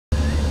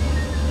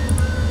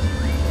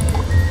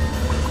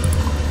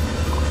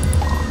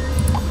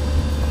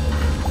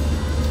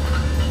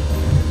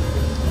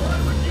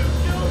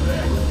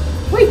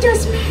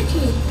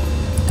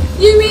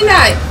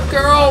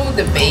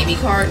the baby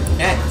card?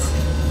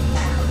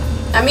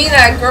 I mean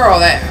that girl.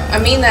 That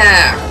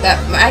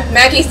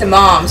Maggie's the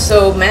mom.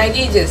 So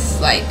Maggie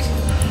just like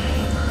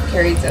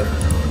carries the.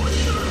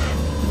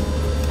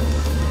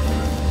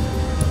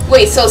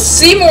 Wait. So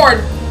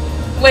Seymour.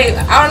 Wait.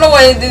 I don't know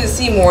what to do to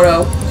Seymour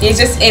though. He's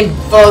just in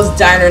Buzz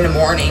Diner in the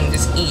morning,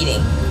 just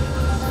eating.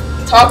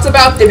 Talks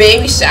about the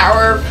baby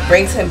shower,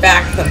 brings him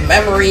back the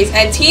memories,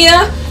 and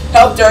Tina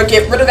helped her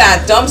get rid of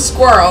that dumb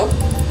squirrel.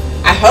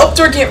 I helped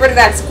her get rid of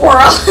that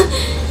squirrel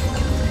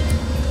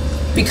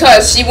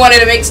because she wanted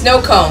to make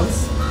snow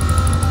cones.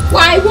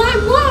 Why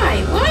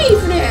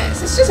for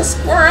this? It's just a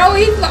squirrel.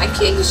 I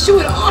can't just shoot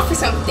it off or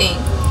something.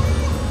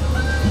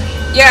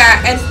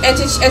 Yeah,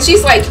 and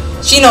she's like,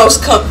 he knows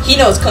kung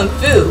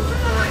fu.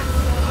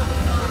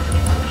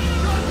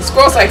 The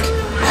squirrel's like,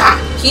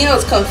 he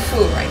knows kung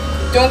fu, right?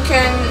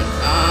 Duncan,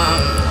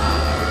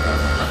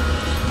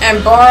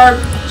 and Barb,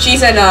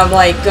 she's in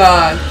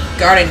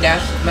garden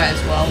death, might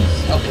as well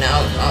helping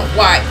out.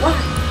 Why?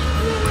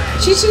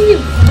 She shouldn't be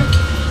working.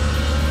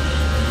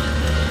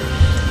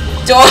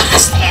 Don't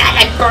understand.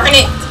 I burn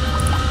it.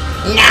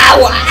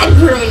 Now I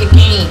ruin the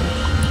game,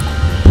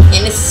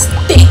 and it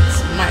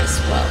stinks. Might as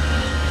well.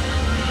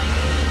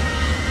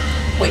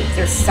 Wait,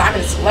 there's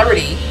Simon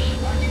Celebrity.